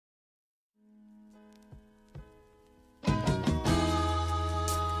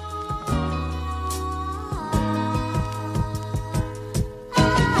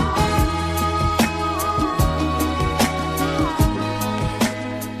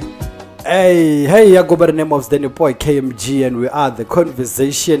Hey, I go by the name of Danny Boy KMG, and we are the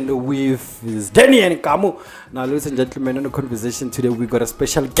conversation with Danny and Kamu. Now, ladies and gentlemen, on the conversation today, we got a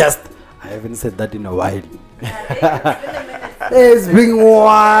special guest. I haven't said that in a while. It's been a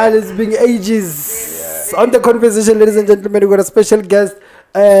while, it's been ages. Yeah. On the conversation, ladies and gentlemen, we got a special guest,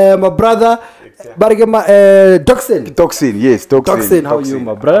 my brother. Docxine. Docxine, yes, Docxine, how are you,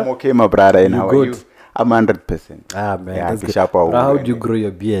 my brother? I'm okay, my brother, and how good? are you? I'm 100%. Ah, man, yeah, that's good. Bro, how do you grow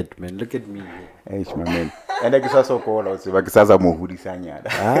your beard, man? Look at me. Hey, my man. And I guess so call also, because I'm mohudi sanya.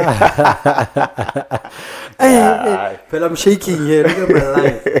 Hey, I'm shaking here. Look at my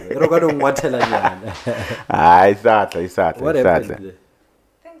life. You're going to watch it. It's that. What happened?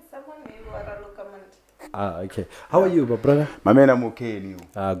 Okay. How are you, my brother? My man, I'm okay. And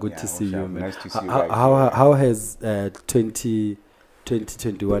you? Good to see you, man. Nice to see you guys. How has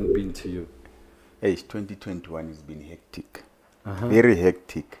 2021 been to you? Hey, 2021 has been hectic. Very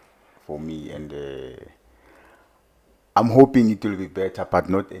hectic for me. And I'm hoping it will be better, but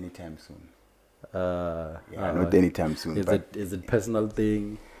not anytime soon. Not anytime soon. Is it personal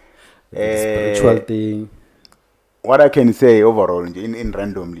thing? Is it spiritual thing? What I can say overall, in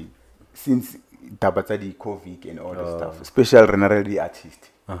randomly, since Tabatadi, COVID and all the stuff, especially the artist.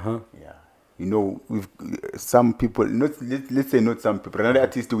 Yeah, you know, with some people, let's say not some people, another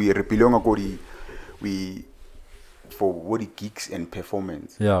artist we we for what the gigs and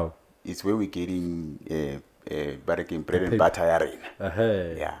performance. Yeah, it's where we're getting bread and butter arena.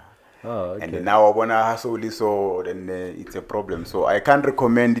 Yeah. Oh, okay. And now I wanna hustle, so then it's a problem. So I can't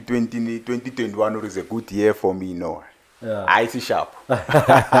recommend 2021 is a good year for me. No. Yeah. I see sharp. It's a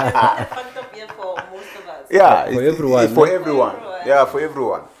fucked up year for most of us. Yeah, for everyone. For everyone. Yeah, for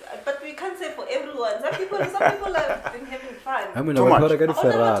everyone. But we can't say for everyone. Some people have been having fun. I mean, Too much. They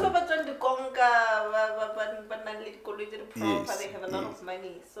have a lot of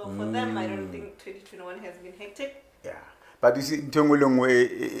money. So for them, I don't think 2021 has been hectic. Yeah. But you see, in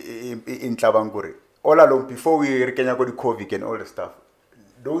Tlabangore, all along, before we Kenya got the COVID and all the stuff,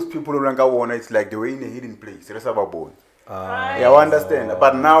 those people who don't it's like they were in a hidden place. The rest of our bone. Yeah, I understand.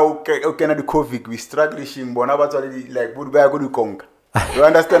 But now, okay, the COVID, we struggling. Like, would go to Conga. You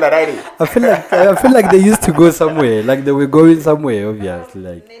understand that, right? I feel like they used to go somewhere, like they were going somewhere, obviously.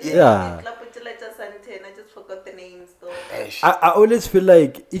 Like, yeah. I just forgot the names though. I always feel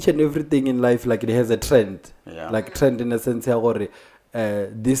like each and everything in life, like it has a trend. Yeah. Like trend in a sense,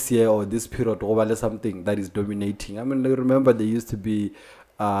 this year or this period, or something that is dominating. I mean, remember there used to be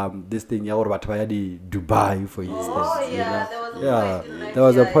this thing, Dubai, for instance. Oh yeah, there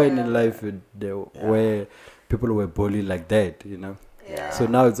was a point in life where people were bullied like that, you know. Yeah. So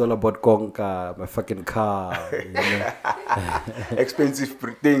now it's all about Konka, my fucking car, you know. Expensive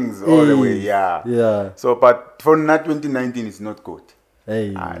things all the way, yeah. Yeah. So, but for now, 2019 is not good.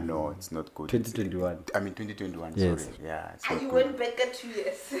 Hey. No, it's not good. 2021. I mean, 2021, yes. Sorry. Yeah, it's And not you good. went back at 2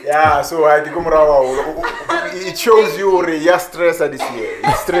 years. Yeah, so I think it shows you you're stressed this year.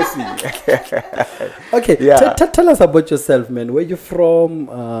 It's stressing. Okay, yeah. Tell us about yourself, man. Where you from?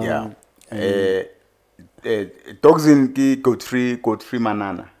 Docxine ki Godfrey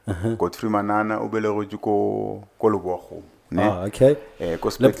Manana. Godfrey Manana ubelegoju ko Lebogo. Okay.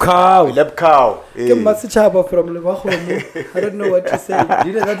 Lebcow. Masichaba from Lebogo. I don't know what to say. Do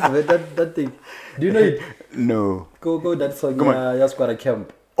you know that thing? Do you know it? No. Go that song. Yasquara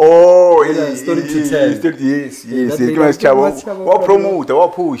Camp. Oh, yeah, story to tell. Yes. What promote,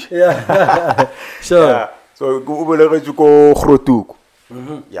 what push. Yeah. Sure. Yeah. So ubelegoju ko Grotuk.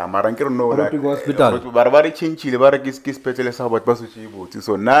 Yeah, Marankir no like hospital. Barbari chinchile, Barakis Petele Sabat Basuchi.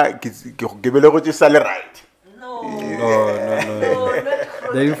 So now Gibelo is salary right. No.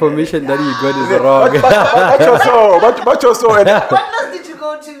 The information that you got is wrong. What you saw? What class did you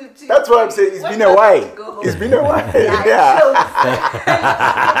go to? That's why I'm saying it's been a while. It's been a while. Yeah.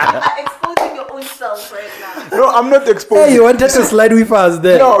 Exposing your own self right now. No, I'm not exposing. Hey, you wanted to slide with us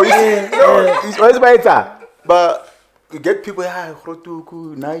there. No, it's always better. But you get people, and want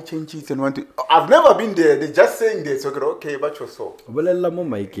to. I've never been there. They're just saying this. Okay, but you saw.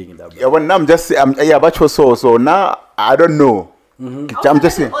 Yeah, when I'm just saying, but you saw. So now I don't know. I'm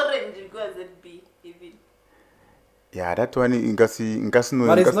just saying. Orange because ZB even. Yeah, that one in Gassi no.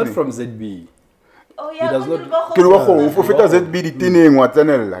 But it's not from ZB. Oh yeah, it does not. ZB the thing what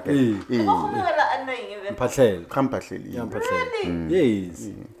channel like. Yes.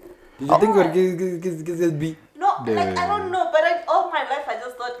 Did you think we're ZB? No, like I don't know, but all my life I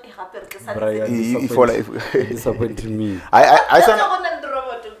just thought disappointing me. I don't want the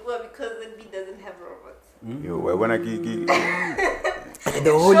robot to go because ZB doesn't have robots. You I wanna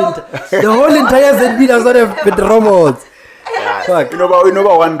the whole entire ZB does not have robots. fuck? You know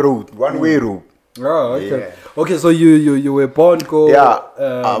about one road, one way road. Oh, okay. Yeah. Okay, so you were born go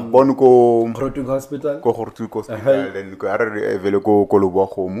Born go Grooting Hospital. go Grooting Hospital, then go vele go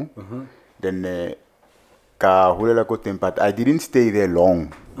Lobakgomo. Then ka hulela ko teng, but I didn't stay there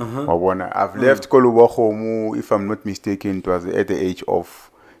long. I've left Lobakgomo, if I'm not mistaken, it was at the age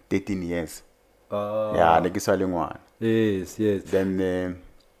of 13 years. Yeah, ne ke sa le ngwana. Yes. Then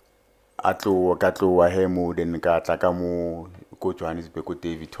ka tloa hemo, then ka tla ka mo go Johannesburg ko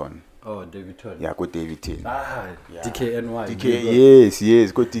Davidton. Oh, Davidton. Yeah, go Davidton. Yeah. DKNY.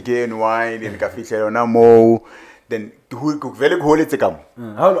 Yes, go DKNY, then ka fihlela na mo. Then vele go holetse ka mo.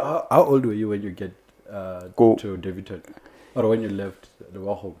 How old were you when you get to Davidton? Or when you left the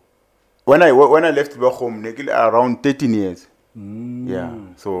home? When I left the home, around 13 years. Yeah,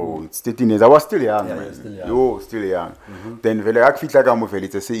 so it's 13 years. I was still young, man. Still young. Then vele ak fihla ka mo vele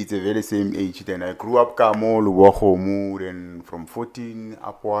it's a very same age. Then I grew up ka mo Lubakgomo, then from 14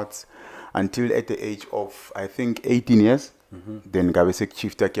 upwards until at the age of I think 18 years. Then gabe se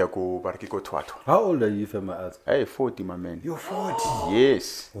shifta ke ko barki ko Twatwa. How old are you, if I may ask? Hey, 40, my man. You're 40.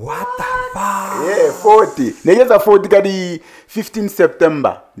 Yes. What the fuck? Yeah, 40. Negeza 40 ka di 15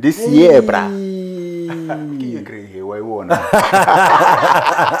 September this year, bra. And you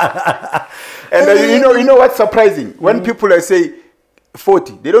know what's surprising? When people say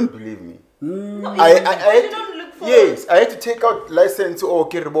 40, they don't believe me. No, I don't look for yes, I had to take out license or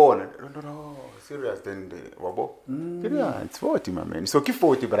Kiribon. No, serious. Then the wabo. Yeah, it's 40, my man. So keep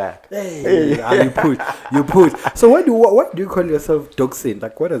 40, bra. Hey. You put. So what do you call yourself Docxine?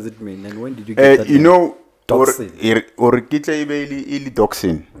 Like, what does it mean? And when did you get that? You know, Docxine. Or kitla ili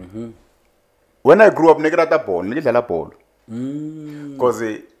Docxine. When I grew up, negrata ball, negla ball.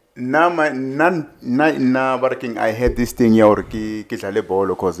 Cause na working, I had this thing here or ki dlale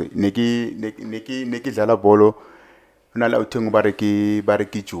ball cause neki dlala ball na la uthenga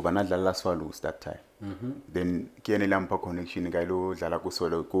bareki juba na dlala Swallows that time. Then ki ene lampa connection ga lo dlala ku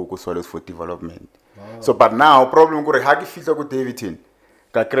Swallows for development. So but now problem gore ha ke fitla ku Davidton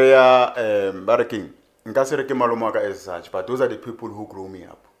ka create barking nka se re ke maloma ka as such, but those are the people who grew me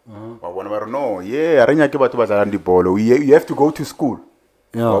up. You have to go to school.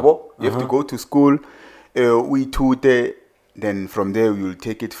 You have to go to school. We tutor, then from there we will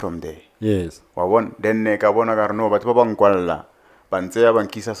take it from there. Yes. Then kabona garno but baba nkwala bantsea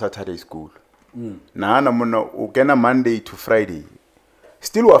bankisa Saturday school. Na mona ukena Monday to Friday.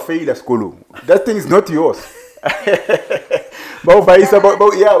 Still wa fail at school. That thing is not yours. But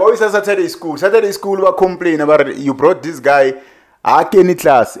Saturday school. Saturday school wa complain about you brought this guy. I can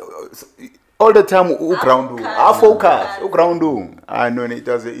class all the time. Ground, I focus. Ground. I know it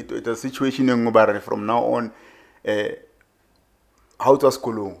was a situation from now on. How to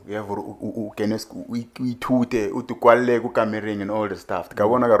school? We have we tutor, and all the stuff.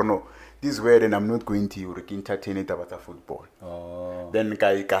 This is where I'm not going to entertain it about football. Then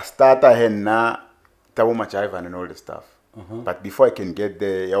I start na tabo Machivan and all the stuff. But before I can get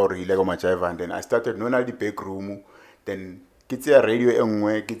there, or Lego Machivan, then I started knowing the big room. Then it's a radio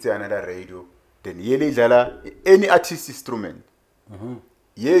and it's another radio. Then yele jala any artist instrument.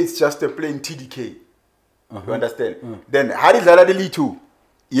 Yeah, it's just a plain TDK. You understand? Then how is jala the too?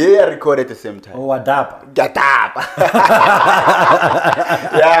 Yeah, I record at the same time. Oh, adap. Get up.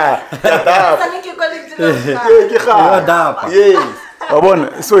 Yeah, get up.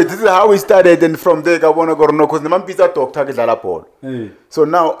 Yes. So this is how we started, and from there, because the man pizza doctor is a Paul. So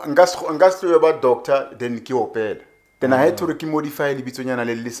now, I'm about doctor, then Kioped. Then I had to modify the between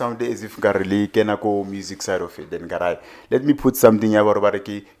and sound as if really can go music side of it. Then let me put something about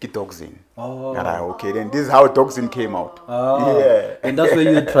Docxine. Okay, then this is how Docxine came out. Yeah. And that's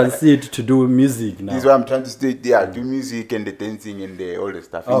where you transit to do music now. This is what I'm trying to say. Yeah, do music and the dancing and all the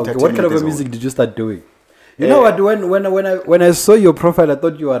stuff. Oh, okay. What kind of music did you start doing? You know what? When I saw your profile, I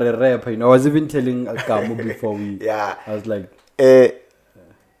thought you were a rapper. You know, I was even telling Kamu before we. Yeah. I was like, I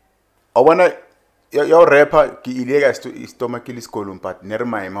wanna. Your rapper ki ilega stomach column, but never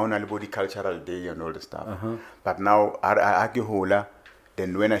mind. My own body cultural day and all the stuff. But now I hola.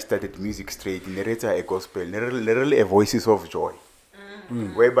 Then when I started music straight, narrator a gospel, literally a voices of joy.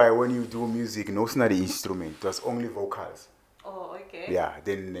 Whereby when you do music, no it's not the instrument. It was only vocals. Oh, okay. Yeah.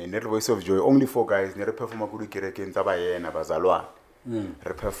 Then never voice of joy, only 4 guys. Never perform a good kireke nzabaye na bazalwa.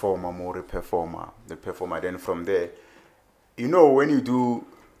 Performer, more performer, the performer. Then from there, you know when you do.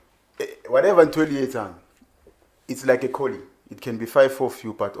 Whatever 28 ans, it's like a calling. It can be 5 of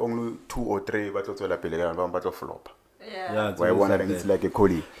you, but only 2 or 3 but flop. Yeah. Why it's like a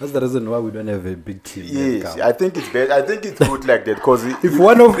calling. That's the reason why we don't have a big team. Yes, I think it's better. I think it's good like that because if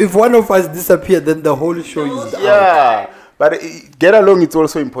one of us disappear, then the whole show is out. But get along, it's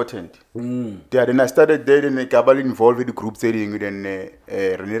also important. Yeah, then I started there, then I got involved with the group setting, then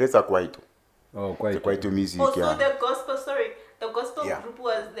Renereza Kwaito. Oh, quite. The Kwaito music, Also, yeah. the gospel Yeah. group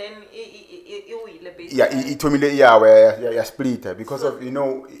was then basically. Yeah, it told me, yeah, we're split because of,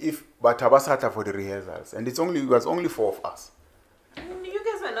 if Batabasata for the rehearsals, and it was only 4 of us. You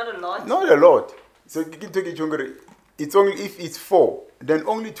guys were not a lot. Not a lot. So it's only if it's 4, then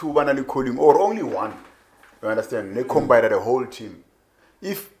only 2 banally calling or only 1. You understand? They combine the whole team.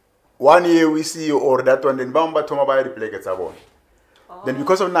 If 1 year we see you or that one, then Bamba Toma by the play gets about. Then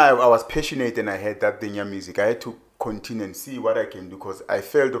because of now I was passionate and I had that thing in music, I had to continue and see what I can do because I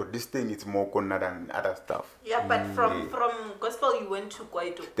felt that this thing is more gonna than other stuff. Yeah, but from gospel you went to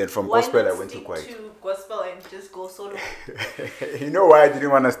Kwaito. Then from Why gospel not I went to stick Kwaito. to gospel and just go solo. You know why I didn't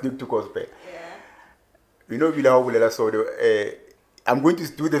want to stick to gospel? Yeah. You know, I'm going to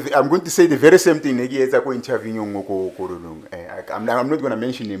say the very same thing. I'm not going to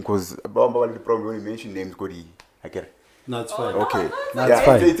mention name because the problem when you mention names, I get it. That's fine. Okay, That's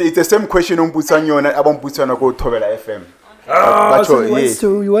fine. It's the same question on Butsanyona. About Butsana go Tobela FM. Ah, so yes,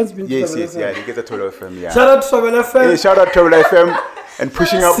 you once been to yes, Tobela FM? yeah, they get a Tobela FM. Yeah. Shout out to Tobela FM. Hey, shout out Tobela FM and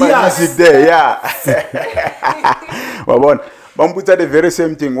pushing up See my us. music there. Yeah. Bambuta the very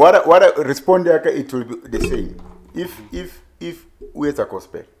same thing. What I respond there, it will be the same. If we are a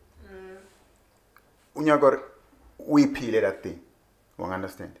gospel, we peel that thing. You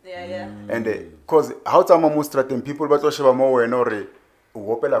understand? Yeah. And because how some most certain people, but also more when or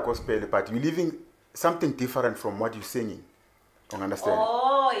wopela gospel, but you're living something different from what you're singing. You understand?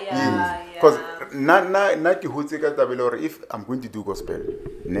 Oh yeah. Because if I'm going to do gospel,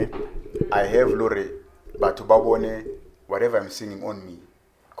 ne, I have lore, but to babone whatever I'm singing on me.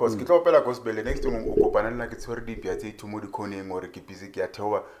 Because kita opela gospel, the next time ukopana na kitsori deep ya te tumodi kone ngore kipiziki ya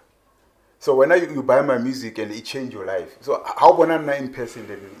tewa. So when you buy my music and it change your life. So how banana in person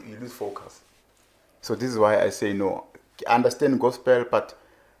then you lose focus. So this is why I say no. I understand gospel, but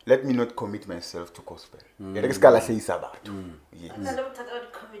let me not commit myself to gospel. Yes. The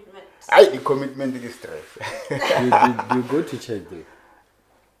commitment is stress. Do you go to church though?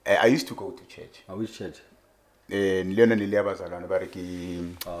 I used to go to church. Which church?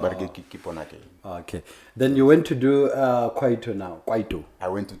 Okay. Then you went to do Kwaito now. Kwaito. I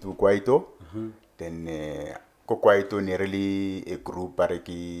went to do Kwaito. Then Kwaito nearly a group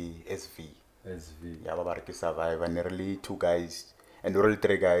baraki SV. SV. Yeah, baraki survivor nearly 2 guys and only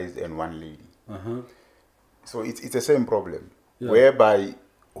 3 guys and 1 lady. So it's the same problem. Yeah. Whereby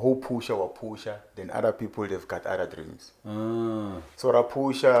who pusher, then other people they've got other dreams. So a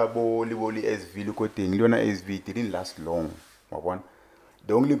pusher boli SV look thing. Leona SV didn't last long.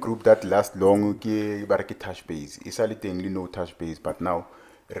 The only group that lasts long is baraki touch base. It's a little no touch base, but now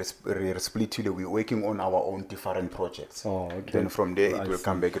split we're working on our own different projects. Okay. Then from there it will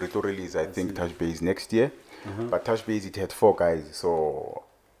come back to release I think touch base next year. But touch base it had 4 guys, so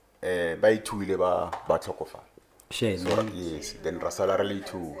by 2 labor Batokofa. So, yes, then Rasalarali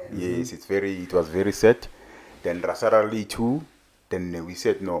 2. Yes, it was very set. Then Rasalarali 2, then we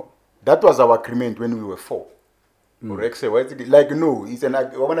said no. That was our agreement when we were 4. Rex said, like no, it's an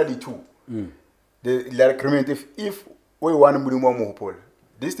agreement 2. The agreement if we want to move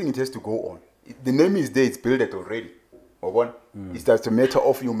this thing it has to go on. The name is there, it's built already. It's just a matter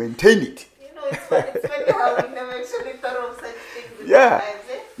of you maintain it. It's funny how we never actually thought of such things in Yeah. our lives,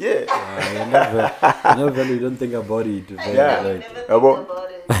 eh? Yeah. You don't think about it. I Yeah. never think about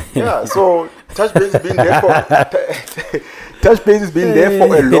it. Yeah, so touch base has been there for touch base has been there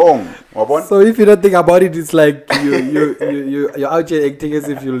for a long. So if you don't think about it, it's like you're out here acting as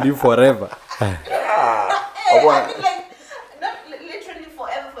if you'll live forever. Hey, I mean like not literally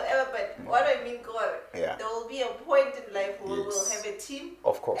forever, but what I mean, God, Yeah. there will be a point in life where we'll have a team,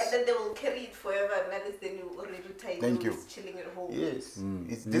 Of course. and then they will carry it forever, and that is then you already tired. Thank you. Chilling at home. Yes.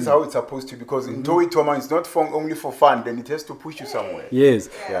 This is how it's supposed to be because in Toy Toma it's not only for fun, then it has to push you somewhere. Yes.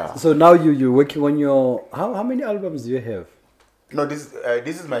 Yeah. So now you're working on your how many albums do you have? No, this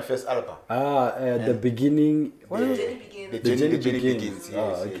is my first album. The beginning. The journey begins. The journey begins. begins.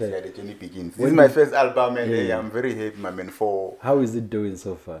 Yes, Okay. yes, yeah, the journey begins. This is my first album, and I'm very happy, my man. For How is it doing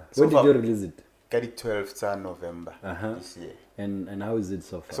so far? So When far- did you release it? get it 12th November Uh-huh. this year. And how is it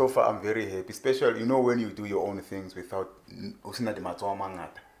so far? So far, I'm very happy. Especially, when you do your own things without usina the matwa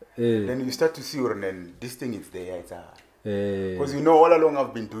mangata. Then you start to see, and this thing is there. It's because all along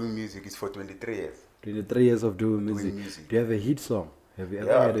I've been doing music. It's for 23 years. 23 years of doing music. music. Do you have a hit song? Have you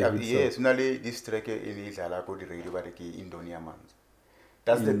ever Yeah, had a hit yes. song? Finally, this track is alako the radio but Indonia Mans.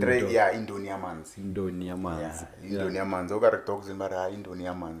 That's the track. Yeah, Indonia Mans. Indonia Mans. Yeah, Indonia Mans. Ogar talks in Mara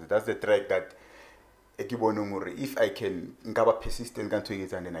Indonia Mans. That's the track that if I can ngaba persistent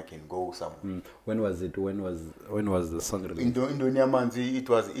and then I can go somewhere. When was it? When was the song released? Indonia Manzi, it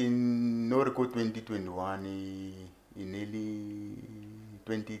was in no record 2021, in early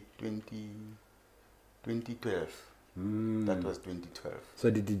 2012. That was 2012.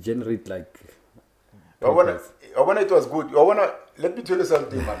 So did it generate like? I wanna it was good. Let me tell you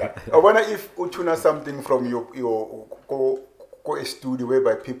something, man. I wanna if you tune something from your go a studio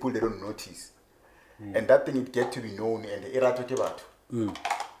whereby people they don't notice. And that thing it get to be known and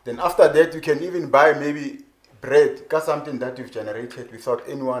then after that you can even buy maybe bread, got something that you've generated without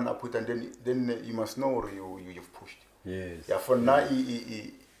anyone put, and then you must know you've pushed. Yes. Yeah, for now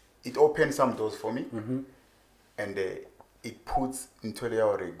it opened some doors for me, and it puts into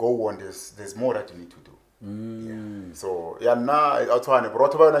the go on. There's more that you need to do. Yeah. So yeah, now also I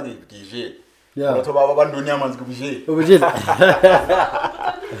brought about yeah.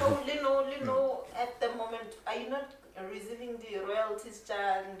 At the moment, are you not receiving the royalties,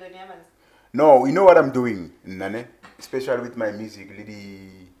 child, in Doniamans? No, you know what I'm doing, Nane? Especially with my music,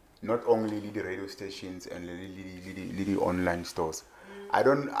 not only the radio stations and the online stores.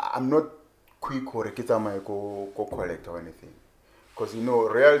 I'm not quick or go collect or anything. Because you know,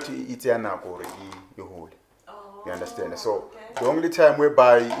 royalty it's an you hold. You understand? So okay. the only time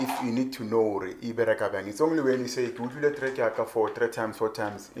whereby if you need to know it's only when you say would you let track for 3 times, 4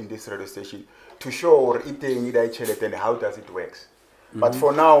 times in this radio station to show or eating and how does it works. But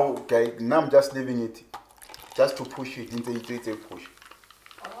for now, okay, now I'm just leaving it just to push it into it push.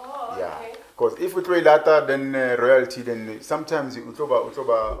 Oh, yeah. okay. Because if we try later then royalty, then sometimes you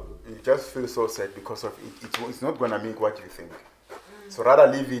just feel so sad because of it. It's not gonna make what you think. So rather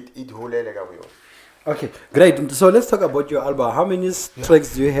leave it whole. Okay, great. So let's talk about your album. How many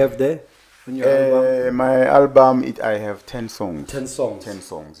tracks do you have there on your album? My album, I have 10 songs. 10 songs. 10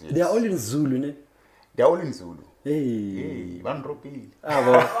 songs. Yes. They are all in Zulu, ne? They are all in Zulu. Hey. One rupee.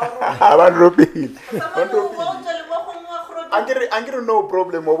 Well. One rupee. I get no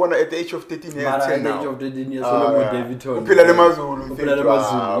problem. At the age of 13 years, At 10 the now. age of 13 years, David Tone. Upila le Mazulu. Upila le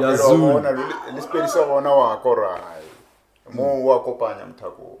Mazulu. Yeah, Zulu. Let's play this one now.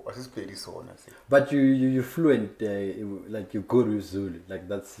 But you fluent, like you go to Zulu, like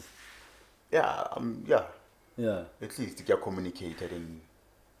that's. Yeah, Yeah. At least you can communicate and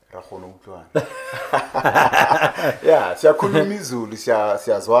yeah, siyakhuluma izulu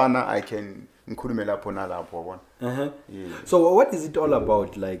siyazwana. I can ngikhulume lapho nalapho yabona. So what is it all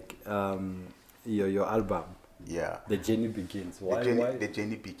about, like your album? Yeah. The journey begins. Why? The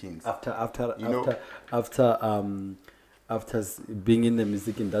journey begins. After being in the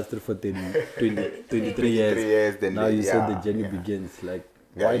music industry for 23 years, then now you said the journey begins. Like,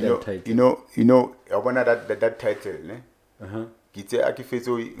 why that title? You know, I wanna that title, ne? Gite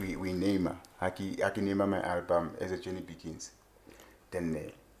akifezo we name aki name my album as a journey begins. Then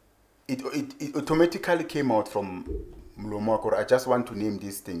it automatically came out from Mlomako. I just want to name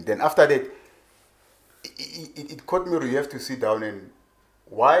this thing. Then after that, it caught me. You have to sit down and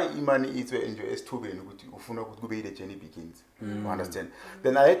why imani is enjoy S2 ufuna ukuthi the journey begins. You understand?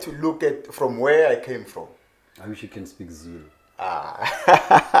 Then I had to look at from where I came from. I wish you can speak Zulu. That's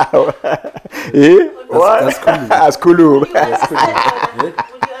cool. Would you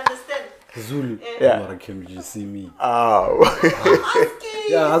understand? Zulu. Yeah. You see me.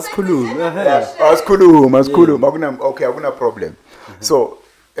 Yeah, that's cool. Okay, I'm gonna problem. So,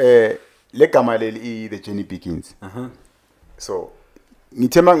 the journey begins. So,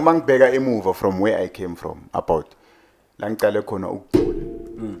 ngithe mangibheka emuva from where I came from about la ngiqale khona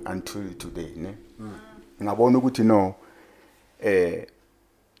ukucula until today, ne? Ngabona ukuthi no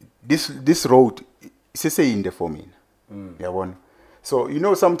this road iseseyinde for mina. Yabona. So you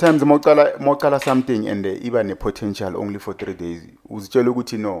know sometimes mawuqala something and even a potential only for 3 days uzitshela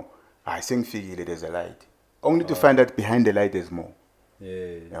ukuthi no I sengifikile, there's a light, only to find that behind the light there's more.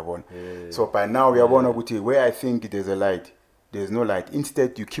 Yabona. So by now uyabona ukuthi where I think there's a light, there's no light.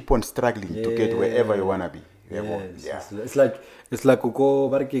 Instead, you keep on struggling to get wherever you wanna be. Yes. Yeah. It's like you go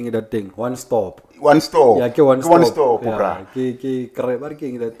working that thing. One stop. Yeah, one stop. Yeah,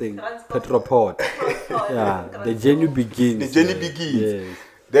 Working that thing. Petroport. Yeah. The journey begins. Yes.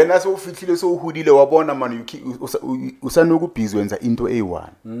 Then as ufitile so uhudile wabona man usanokubizi wenza into A1.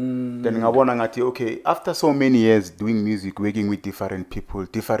 Then ngabona ngathi okay, after so many years doing music, working with different people,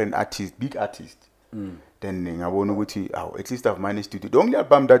 different artists, big artists. Then ngabona ukuthi at least I've managed to do the only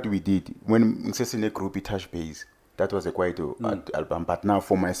album that we did when ngisesine group Touch Base. That was a quite album, but now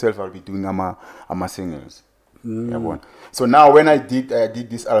for myself I'll be doing ama singles. So now when I did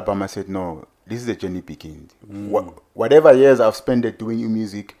this album, I said no, this is the journey begins. Whatever years I've spent doing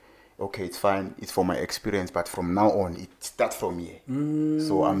music, okay, it's fine, it's for my experience, but from now on, it starts from here.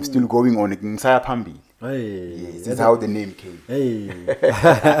 So I'm still going on. Ngisaya phambili. Hey, Yes, this is how the name came. Hey,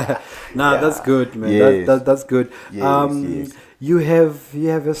 nah, that's good, man. Yes. That's good. Yes, yes. You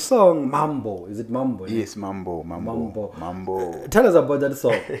have a song, Mambo. Is it Mambo? Yes, Mambo. Tell us about that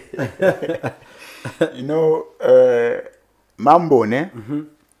song. You know, Mambo, ne?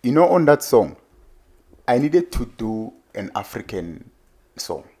 You know, on that song, I needed to do an African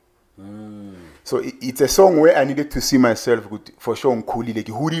song. So it's a song where I needed to see myself for sure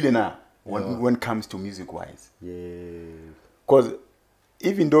when it comes to music wise. Because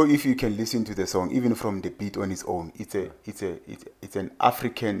even though if you can listen to the song, even from the beat on its own, it's an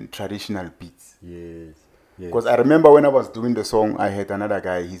African traditional beat. Yes. Because I remember when I was doing the song, I had another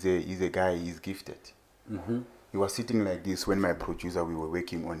guy. He's a guy. He's gifted. He was sitting like this when my producer we were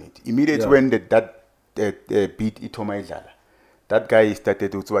working on it. Immediately when that beat Itoma Idlala, that guy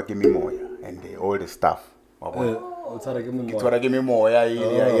started to give me more and all the stuff. Give me more,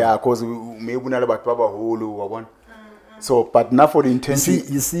 yeah, because maybe not about Baba Hulu. So, but not for the intention.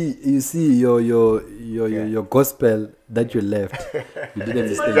 You see your gospel that you left. You did a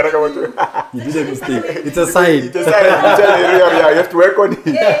mistake. You did a mistake. It's a sign. It's a sign. Yeah, you have to work on it.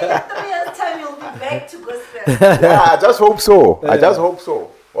 Yeah, in 3 years' time you'll be back to gospel. Yeah, I just hope so. I just hope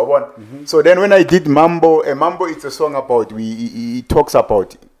so. So then when I did Mambo, Mambo it's a song about it talks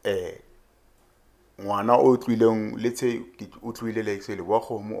about let's say like say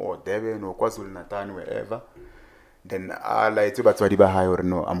Wakhomo or Durban or KwaZulu Natal, wherever. Then I'm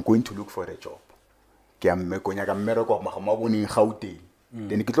going to look for a job. Then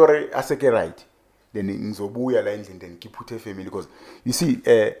right. Then then keep put a family because you see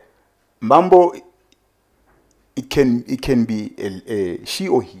Mambo it can be a she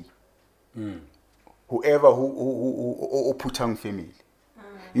or he. Whoever who put on family.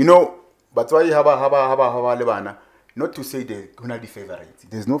 You know, but why have not to say they gonna be favorite.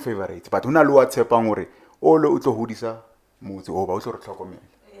 There's no favorite, but una lo atsepang olo utlo hudisa motse oba utlo re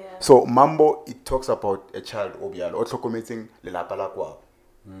so Mambo it talks about a child obialo o tlhokometseng lelapa la kwao.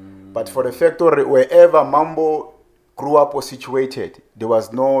 But for the factory wherever Mambo grew up or situated, there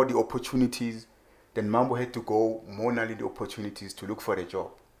was no the opportunities. Then Mambo had to go more than the opportunities to look for a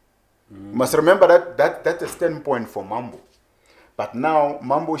job. You must remember that's a standpoint for Mambo. But now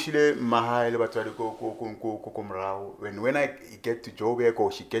Mambo shile mahai batwali ko when I get to Joburg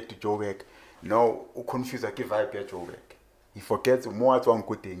or she get to Joburg, no confuse a vibe at Joburg. He forgets more at one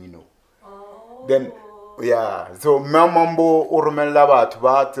good thing, you know. Then yeah, so Mambo urumela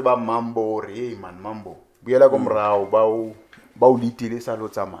batho ba Mambo re man Mambo. Biela ko mrao ba ulitile sa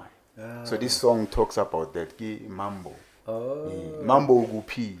lotsama. So this song talks about that ki Mambo. Mambo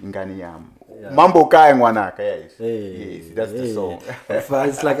gupi ngani yam. Mambo kaya ngwanaka, yes. Yes, that's the song.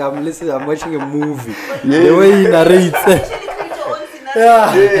 It's like I'm watching a movie. The way he narrates.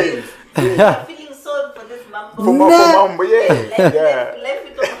 Yes. Feeling sorry for this Mambo. For Mambo, yeah. Life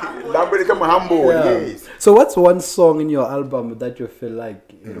become Mambo become humble, yes. So what's one song in your album that you feel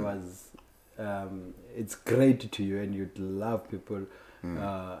like it was it's great to you and you'd love people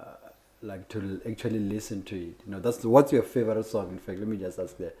like to actually listen to it? You know, what's your favorite song? In fact, let me just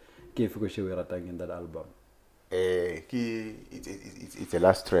ask that. In that album. It's the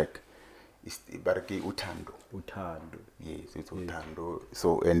last track. It's Utando. Yes, it's Utando.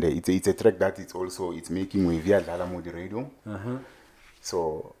 So and it's a track that it's making with via Lalamo the radio.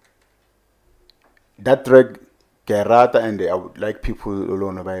 So that track Kerata and I would like people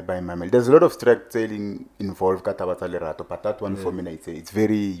alone by my mail. There's a lot of track telling involved Katabata Lerato, but that one for me it's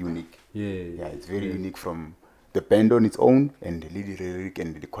very unique. Yeah, it's very unique from the band on its own and the lyric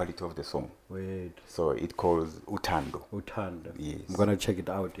and the quality of the song. So it calls Utando. Yes. I'm gonna check it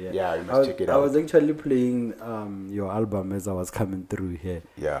out. Yeah, you must check it out. I was actually playing your album as I was coming through here.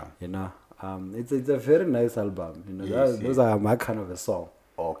 Yeah. You know, it's a very nice album. You know, those are my kind of a song.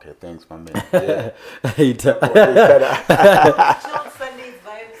 Okay, thanks, my man. Yeah.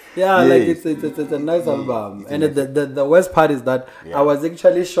 Yeah, like it's a nice album. And the worst part is that I was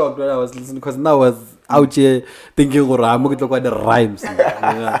actually shocked when I was listening because now I was out here thinking, I'm going to look at the rhymes.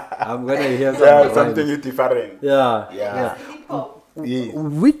 I'm going to hear something different. Yeah.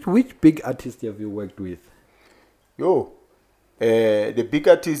 Which big artist have you worked with? The big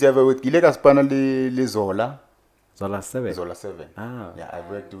artist I've worked with, Gilegas Zola. Zola 7. Yeah, I've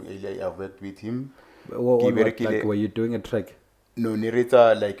worked with him. Like, were you doing a track? No,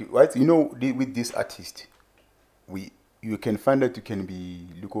 narrator, like what you know with this artist, you can find that you can be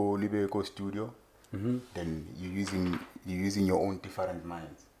Libeco studio, then you're using your own different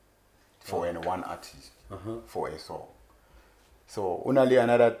minds for one artist for a song. So only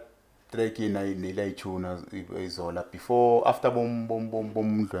another track in Nila Chuna Isola before, after Bom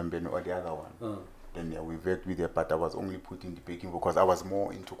Dwembe or the other one. Then we worked with it, but I was only putting the backing because I was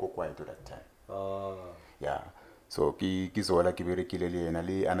more into Kokwaito at that time. Yeah. So Kizola Kiberekilele and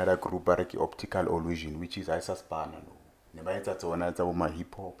another group Baraki Optical Illusion, which is Isa Spana. Never my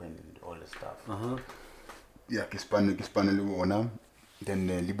hip hop and all the stuff. Yeah, Kispana then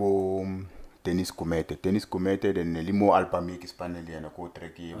Libo Tennis Kumete, then Limo Alpami Kispaneli and a co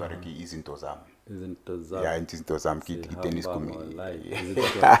treki Baraki isn't Tozam. Isn't Tozam? Yeah, it is Tozam Tennis Kumete.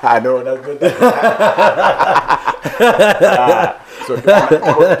 No, that's so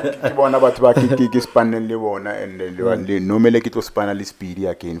Kibona Batbaki Kispaneli and no Melekito Spanali speedy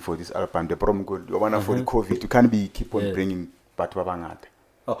again for this album. The problem good one for the COVID, you can't keep on bringing Batwabangat.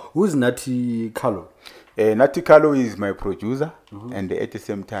 Who's Nati Kalo? Nati Kalo is my producer, and at the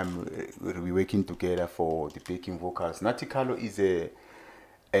same time we're working together for the backing vocals. Nati Kalo is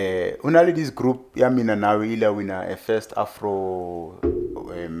only this group. Yamina Nawila winner a first Afro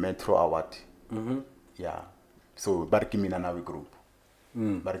Metro Award. Yeah, so Barkimina Nawi group.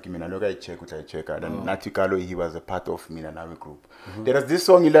 Barkimina Noga check. Then Nati Kalo, he was a part of Minanawi group. There is this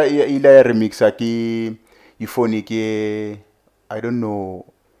song ila remix aki Ifonike. I don't know.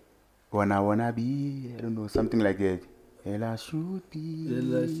 Wanna be, I don't know, something like that. Ella should be.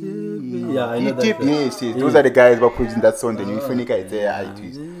 Yeah, I know that. Yes. Those are the guys who are producing that song. Then Ifonika is there.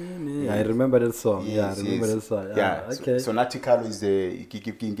 I remember that song. I remember that song. Yeah, okay. So Nati Kalo is the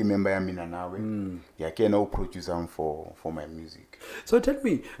Kiki member Yamina Nawe. Yeah, I can now produce for my music. So tell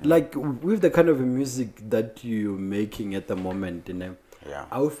me, like with the kind of music that you're making at the moment,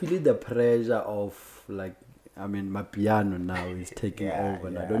 I feel the pressure of like. I mean, my piano now is taking over.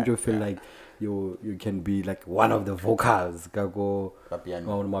 Now, don't you feel like you can be like one of the vocals? Go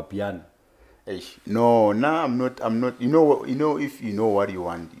on my piano. No, I'm not. You know, if you know what you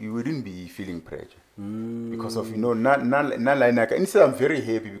want, you wouldn't be feeling pressure because of not like. Instead, I'm very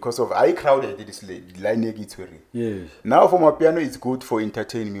happy because of I crowded this line guitar. Yes. Now for my piano, it's good for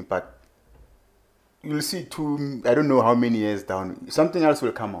entertainment, but you'll see I don't know how many years down, something else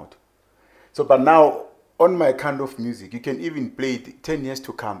will come out. So, but now. On my kind of music, you can even play it 10 years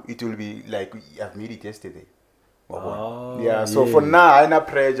to come. It will be like I've made it yesterday. So for now, I'm not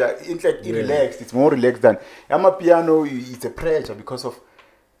pressure. It's like relaxed. It's more relaxed than I'm a piano. It's a pressure because of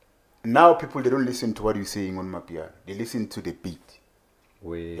now people they don't listen to what you're saying on my piano. They listen to the beat.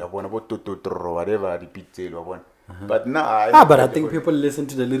 Whatever the beat say. But now, but I think people listen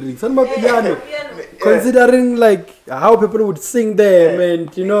to the lyrics on my piano, considering like how people would sing them, and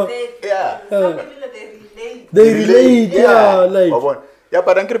they relate,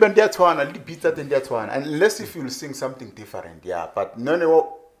 but I'm going to beat that in that one. Unless if you sing something different, but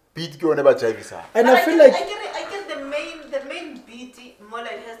no beat go never jive. And I feel like I get the main beat more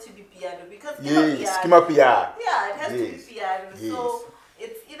like it has to be piano because piano. Yeah, it has to be piano. Yes. So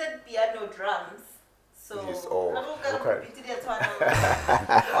it's either piano or drums. So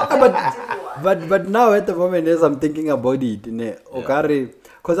but now at the moment as I'm thinking about it,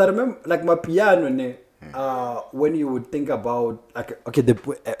 because I remember like my piano, when you would think about like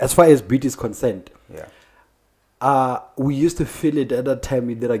as far as beat is concerned, we used to feel it at that time.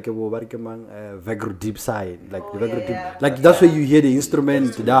 We did like Vegro deep side, like like that's where you hear the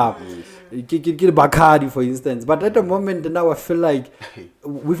instrument. Get Bacardi, for instance. But at the moment now, I feel like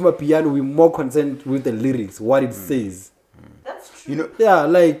with my piano, we're more concerned with the lyrics, what it says. That's true.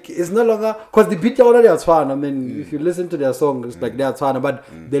 Like it's no longer because the beat already is fun. I mean, if you listen to their song, it's like they're fun. But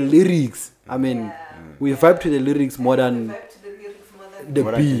the lyrics, I mean, we vibe to the lyrics more than the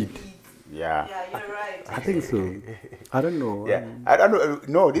beat. Yeah, you're right. I think so. I don't know. Yeah, I don't know.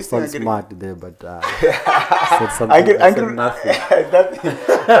 No, this sounds smart there, but said something. Said nothing.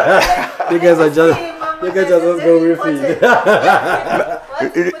 You guys are just going with it.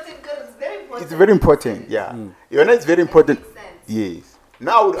 It's very important. Yeah, it's very important. Yes.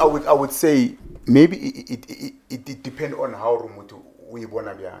 Now I would say maybe it depends on how Rumutu we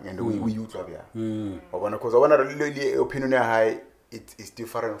wanna be and we use to be. Because I wanna really opinion high. It is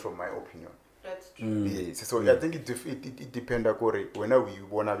different from my opinion. That's true. Yes. So I think it depends on when we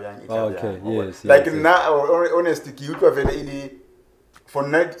wanna be. Okay. Yes. Like now, honestly, you to have for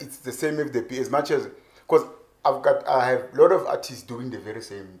night it's the same with the as much as because I have a lot of artists doing the very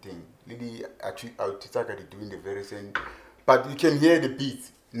same thing. Really, actually, artists are doing the very same, but you can hear the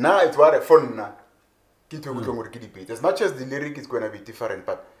beat. Now it's what a phone now. As much as the lyric is going to be different,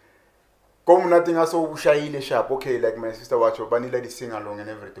 but Come nothing else so shy sharp. Okay, like my sister watch Vanilla they sing along and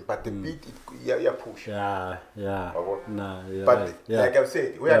everything, but the beat it push. Yeah. Nah, yeah. But right. Yeah. like I've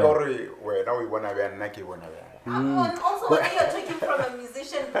said, we are already where now we wanna be and Nike wanna be. Also, when you're talking from a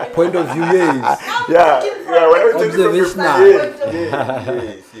musician Point of view, yes. Yeah, when we take Observational.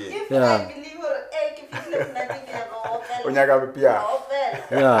 yes. If Yeah. I believe or if you flip nothing, you go Onyaga pia.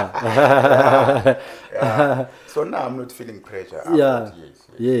 Yeah. So now I'm not feeling pressure. Yeah.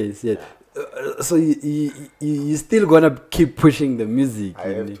 Yes. So you still gonna keep pushing the music? I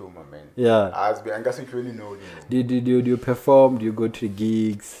have to, my man. Yeah. I guess you really know. Do you perform? Do you go to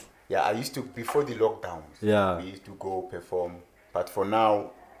gigs? Yeah, I used to before the lockdowns. Yeah. We used to go perform, but for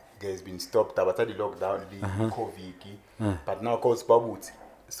now, there's been stopped. After the lockdown, the COVID, but now cause Babut.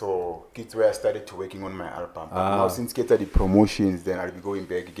 So kids where I started to working on my album. But now since get the promotions, then I'll be going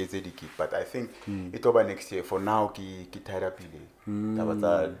back get the kit. But I think it over next year. For now, ki therapy.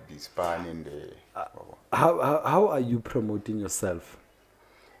 The span and the. How are you promoting yourself?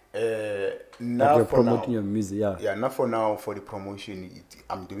 Now you're for promoting now, your music, yeah. Yeah, not for now. For the promotion,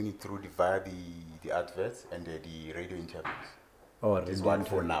 I'm doing it through via the adverts and the radio interviews. Oh, This one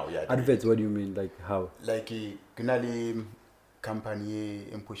for now, yeah. Adverts? What do you mean? Like how? Like kunali company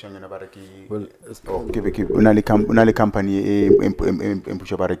impusha ngana baraki. Well, Unali company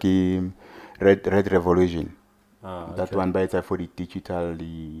impusha baraki Red Revolution. That one by for the digital,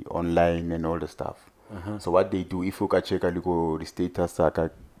 the online, and all the stuff. So what they do, if you can check the status,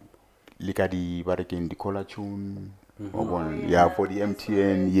 look at the baraki the color tune. Yeah, for the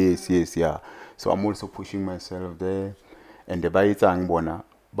MTN, yes, yeah. So I'm also pushing myself there, and the baitang bona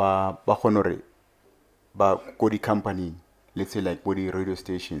ba honore ba kodi company, let's say like body radio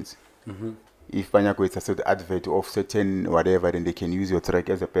stations. If Banyako is a sort of advert of certain whatever, then they can use your track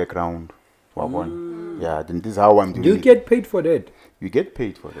as a background. Yeah, then this is how I'm doing. Do you get paid for that? You get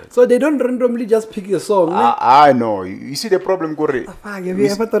paid for that. So they don't randomly just pick a song. I know. You see the problem, Gore? Have you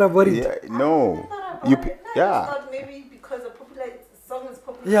ever thought about it? Yeah, no. Not maybe because a popular song is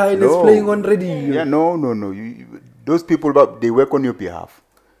popular. Yeah, and it's playing on radio. Yeah, no. Those people, they work on your behalf.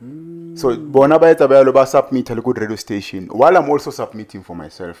 So, Bonaba Etabayaloba submit a good radio station. While I'm also submitting for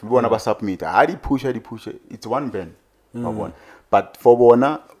myself, Bonaba submit. I push. It's one band. But for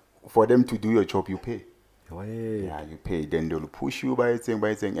Bona, for them to do your job, you pay. Yeah, you pay. Then they'll push you by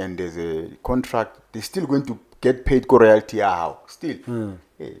saying, and there's a contract. They're still going to get paid royalty. How? Still.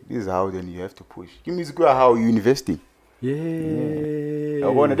 Hey, this is how then you have to push. You music how you investing.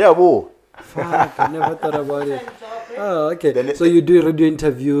 Fuck, I never thought about it. Oh, okay. Then so you do radio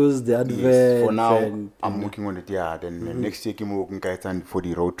interviews, the adverts. Yes, for now, I'm working on it. Yeah. Then next year, I'm working for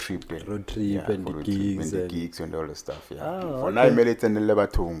the road trip. Then. Road trip and the gigs and all the stuff. Yeah. Oh, for now, I'm in the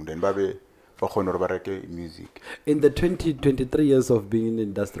laboratory. Then, baby, for music. In the 23 years of being in the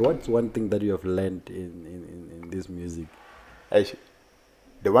industry, what's one thing that you have learned in this music?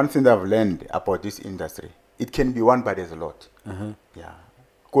 The one thing that I've learned about this industry, it can be one, but there's a lot. Yeah.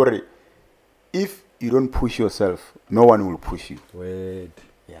 Corey, if you don't push yourself, no one will push you. Wait.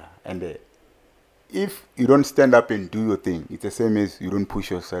 Yeah. And if you don't stand up and do your thing, it's the same as you don't push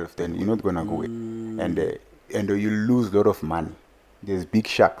yourself, then you're not going to go in. And you lose a lot of money. There's big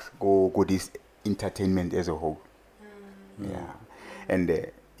sharks go this entertainment as a whole. Yeah. And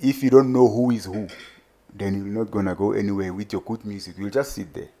if you don't know who is who, then you're not going to go anywhere with your good music. You'll just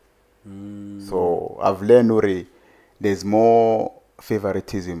sit there. So I've learned already there's more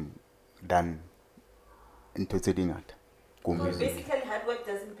favoritism than in Totedingat. So basically hard work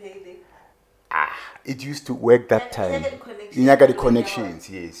doesn't pay there. It used to work that time. You got the connections,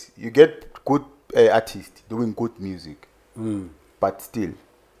 yes. You get good artists doing good music. But still,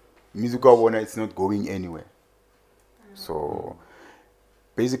 musical one is not going anywhere. So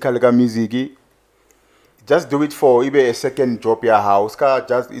basically music, just do it for even a second job your house.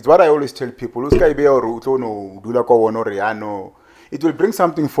 It's what I always tell people. It will bring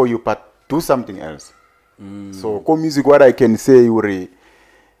something for you, but do something else. So music, what I can say,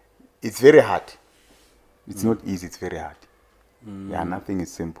 it's very hard. It's not easy, it's very hard. Yeah, nothing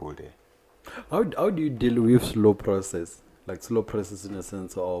is simple there. How do you deal with slow process? Like slow process in a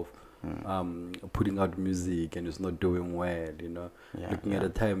sense of putting out music and it's not doing well, you know? Looking at a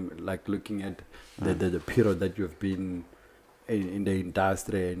time, like looking at the period that you've been in the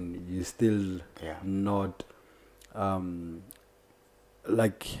industry and you still not,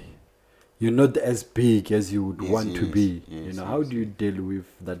 like, you're not as big as you would want to be. You know, how do you deal with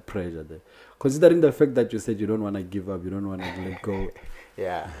that pressure there? Considering the fact that you said you don't want to give up, you don't want to let go.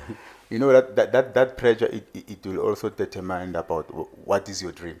 Yeah. You know, that pressure, it will also determine about what is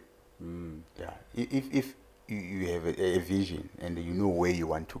your dream. Yeah. If you have a vision and you know where you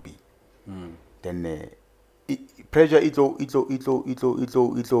want to be, then pressure it'll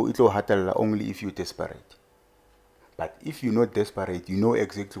hatala only if you're desperate. But if you're not desperate, you know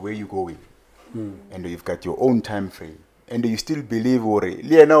exactly where you're going, and you've got your own time frame, and you still believe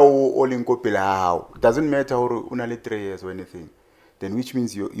how doesn't matter or only 3 years or anything, then which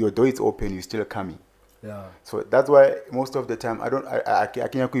means your door is open, you're still coming. Yeah. So that's why most of the time I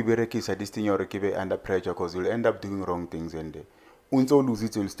can't this thing you're under pressure, because you'll end up doing wrong things, and until lose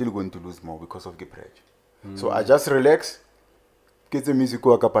it, you're still going to lose more because of the pressure. So I just relax, get the music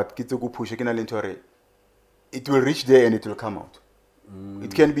but get the push, it will reach there and it will come out.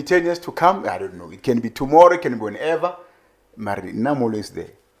 It can be 10 years to come, I don't know. It can be tomorrow, it can be whenever. I'm always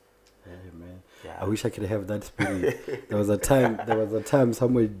there. Hey, man. Yeah. I wish I could have that spirit. There was a time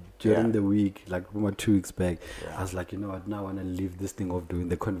somewhere during the week, like 2 weeks back, I was like, you know what, now I want to leave this thing of doing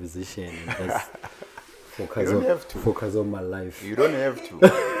the conversation and just focus on my life. You don't have to.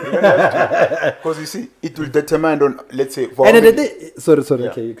 Because you see, it will determine on, let's say, for sorry,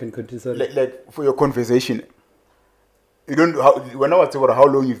 okay, you can continue. Sorry. Like for your conversation, you don't when I was about how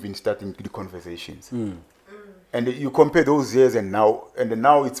long you've been starting the conversations, and you compare those years and now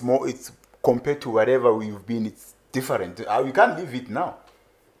it's more, it's compared to whatever we've been, it's different. You can't leave it now.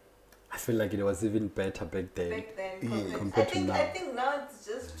 I feel like it was even better back then. Compared to now. I think now it's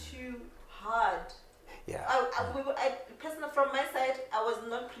just too hard. Yeah. I personally, from my side, I was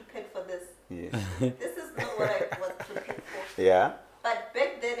not prepared for this. Yes. This is not what I was prepared for. Yeah. But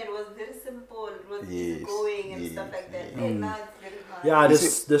back then it was very simple. It was easy going and stuff like that. And now it's very hard. Yeah,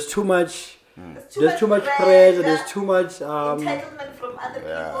 there's too much. There's too much pressure. There's too much entitlement from other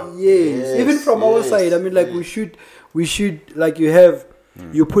people. Yes, even from our side. I mean, like we should like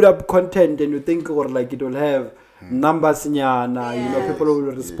you put up content and you think or like it will have numbers in people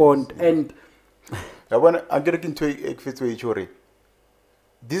will respond and. I want to get into it.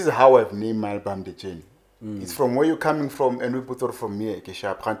 This is how I've named my album The Journey. It's from where you're coming from, and we put it from here. It's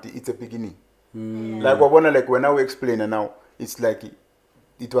a beginning. Like when I explain it now, it's like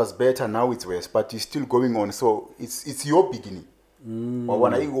it was better, now it's worse, but it's still going on. So it's your beginning.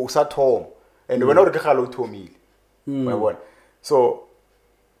 When I go start home, and when I get to me, so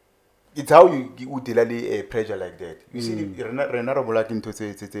it's how you deal with a pressure like that. You see,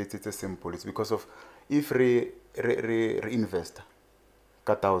 it's simple. It's because of if re-invest,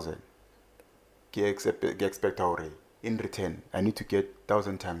 1,000, expect our in return, I need to get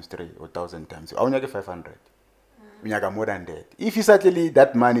 1,000 times 3 or 1,000 times. I only get 500. More than that. If you certainly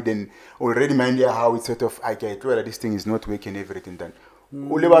that money, then already mind how it's sort of I get well, this thing is not working, everything done.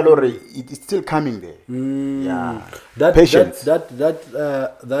 It's still coming there. Yeah. Patience.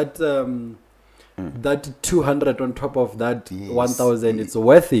 That 200 on top of that 1,000, it's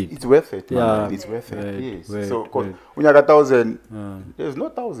worth it. It's worth it. Yeah, it's worth it. Yes. Right, So when you got 1,000, there's no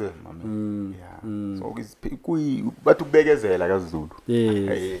 1,000. So it's but to begazela like a Zulu.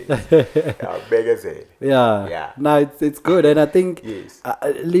 Yes. Begazela. Yeah. No, it's good, and I think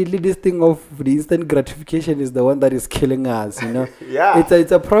lately this thing of the instant gratification is the one that is killing us. You know. Yeah.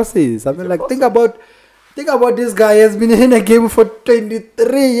 It's a process. I mean, like think about this guy has been in a game for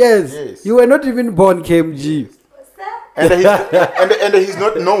 23 years. Yes. You were not even born, KMG. What's that? And he's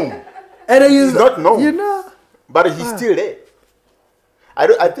not known. And he's not known. You know. But he's still there.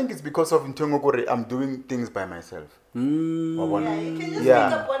 I think it's because of Ntongokore, I'm doing things by myself. Yeah, you can just wake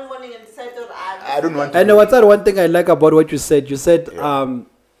up one morning and decide that I don't want to. And what's that one thing I like about what you said? You said,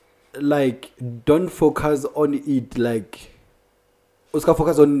 like, don't focus on it, like, Uska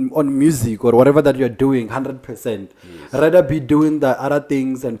focus on music or whatever that you're doing 100%. Yes. Rather be doing the other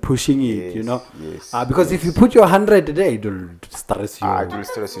things and pushing it, you know. Yes. Because if you put your 100 today, it will stress you. It will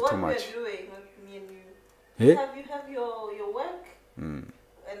stress you too much. What we're doing, me and you. Eh? You have your work and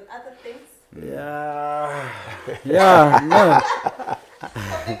other things. Yeah. No.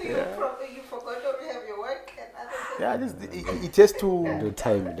 Or maybe you forgot or you have your work and other things. Yeah, it has to Do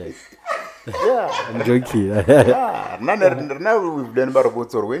time today. Yeah. I'm joking. Now we've learned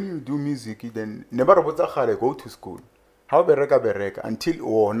about when you do music, then never go to school. How bereka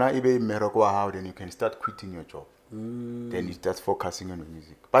until then you can start quitting your job. Then you start focusing on the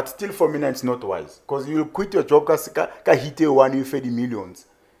music. But still for me it's not wise. Because you quit your job because hit one you fed the millions.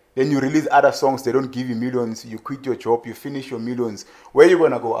 Then you release other songs, they don't give you millions. You quit your job, you finish your millions. Where are you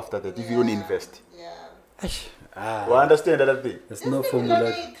gonna go after that if you don't invest? Yeah. Well, understand that thing. There's no formula.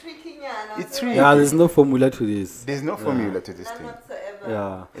 It's tricky. Yeah, there's no formula to this. There's no formula to this thing.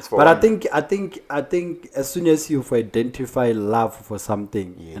 Yeah, It's for but I one. think as soon as you've identified love for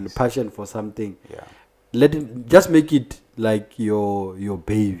something and passion for something, let it just make it like your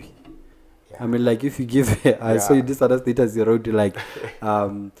baby. I mean, like if you give, I saw you this other status you wrote like,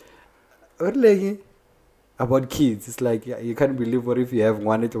 Really? About kids, it's like you can't believe what if you have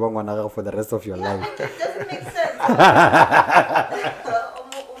one for the rest of your life. It doesn't make sense.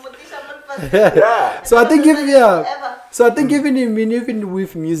 Yeah. So I think even Ever. so I think even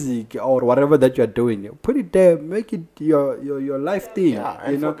with music or whatever that you're doing, put it there, make it your life thing. Yeah,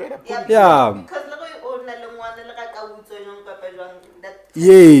 You and know? forget about Yeah. Yeah. Because look, you own a long one, look at Kawuto, young Papa John, that.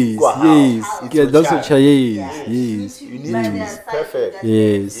 Yes, Wow. yes. It's Yeah, your that's child. what Yeah. yes. You need to. Perfect.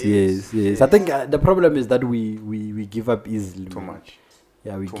 Yes. I think the problem is that we give up easily. Too much.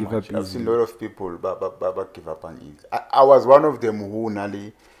 Yeah, we Too give much. up I've seen easily. a lot of people but give up on it. I was one of them who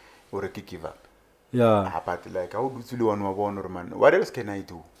nearly already give up. Yeah. But like, how do you want to man? What else can I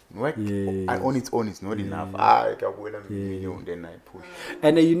do? Work Yes. and on its own is not enough. Then I push.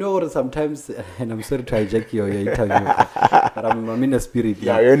 And you know what? Sometimes, and I'm sorry to hijack your interview, but I'm in a spirit.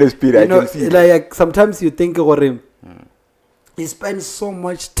 Yeah, you're in the spirit. You I know, can see. like sometimes you think about him. He spends so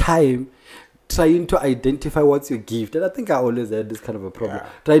much time trying to identify what's your gift, and I think I always had this kind of a problem. Yeah.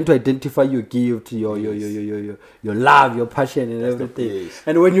 Trying to identify your gift, your love, your passion, and everything. Yes.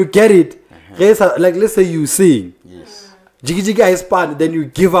 And when you get it, yes, like let's say you sing, Yes. jiggy jiggy I span, then you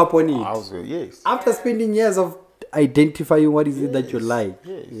give up on it. Also, yes. After spending years of identifying what is it that you like,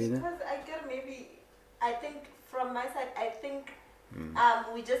 Yes. you know? Because I get maybe, I think from my side, I think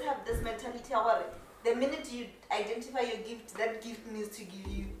we just have this mentality about it. The minute you identify your gift, that gift needs to give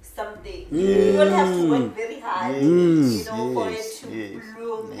you something. You don't have to work very hard, Yes, for it yes, to yes,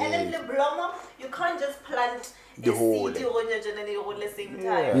 bloom. yes. And then the bloomer, you can't just plant The a whole- seed on your journey at the same time.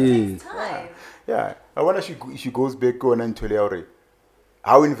 Yeah. It takes time. Yeah. I wonder she goes back on and tell you,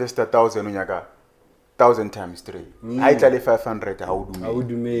 how invest 1,000 on yaga 1,000 times 3. I tell you 500. How do me? How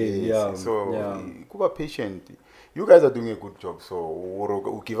do me? Yeah. So yeah. Kuba patient. You guys are doing a good job.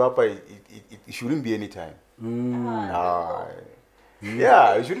 So give up. It shouldn't be any time.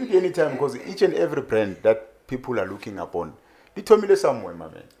 Yeah, it shouldn't be any time because each and every brand that people are looking upon, they told me somewhere, my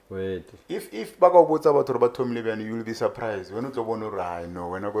man. Wait. If Baka what's about Robert Tommy, you will be surprised. When you when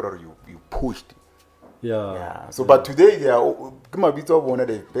I go you pushed. Yeah. Yeah. So, but today they are come a bit of one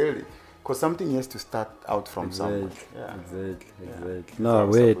they barely because something has to start out from somewhere. Yeah. Exactly. No,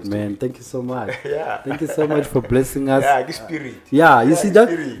 wait, man. Thank you so much. Yeah. Thank you so much for blessing us. Yeah, good spirit. Yeah, you see that?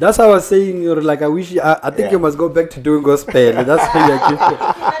 spirit. That's how I was saying. You're like, I wish. I think you must go back to doing gospel. That's how you're gifted.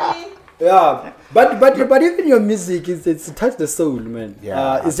 Finally, Yeah, but even your music it's touch the soul, man.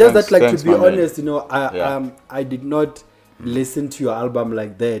 Yeah, it's just thanks- that, like, thanks, to be my man. honest, you know, Yeah. I did not listen to your album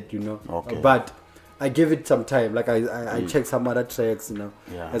like that, you know. Okay. But I gave it some time. Like I checked some other tracks, you know,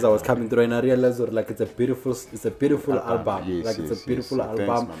 Yeah. as I was coming through, and I realized that, like, it's a beautiful album. Yes, Like, yes, it's a beautiful yes. Thanks,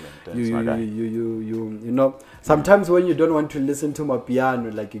 album. my man. Thanks, my guy. You know, sometimes when you don't want to listen to my piano,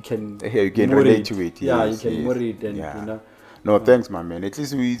 like, you can Yeah, you can more relate to it. Yeah, Yes, you can yes. more it, and Yeah. you know. No, thanks, my man. At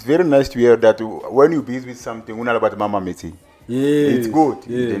least it's very nice to hear that when you busy with something, we know about Mama Miti. Yes, It's good.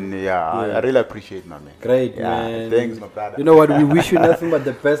 yeah. Then, I really appreciate, my man. Great, Yeah, man. thanks, my brother. You know what? We wish you nothing but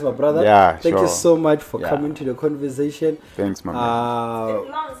the best, my brother. Yeah, Thank you sure. so much for Yeah. coming to the conversation. Thanks, my man. it's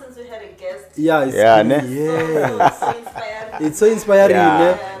long since we had a guest. Yeah, it's Yeah, been ne? years. So inspiring. It's so inspiring,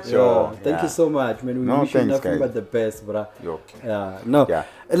 Yeah, ne? sure, Thank yeah. you so much, man. We No, wish you thanks, nothing guys. but the best, bro. You're okay. Yeah, no. Yeah.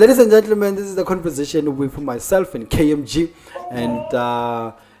 Ladies and gentlemen, this is the conversation with myself and KMG. And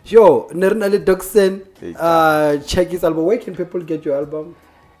Nernale Docxine, check his album. Where can people get your album?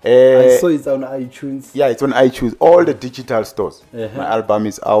 I saw it's on iTunes. Yeah, it's on iTunes, all the digital stores. Uh-huh. My album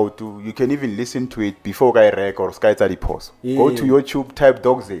is out. You can even listen to it before I rec or Sky Post. Go to YouTube, type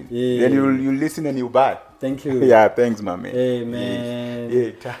Docxine. Then you listen and you buy. Thank you. Yeah, thanks, my man. Hey, man.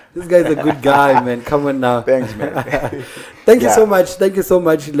 Yeah. This guy's a good guy, man. Come on now. Thanks, man. Thank you Yeah. so much. Thank you so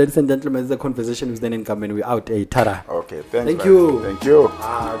much, ladies and gentlemen. It's a conversation with Then and Kamen. We're out. Hey, Tara. Okay, thanks. Thank man. you. Thank you.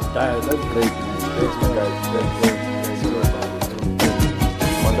 That's great, man. Thanks, my guys. Thanks.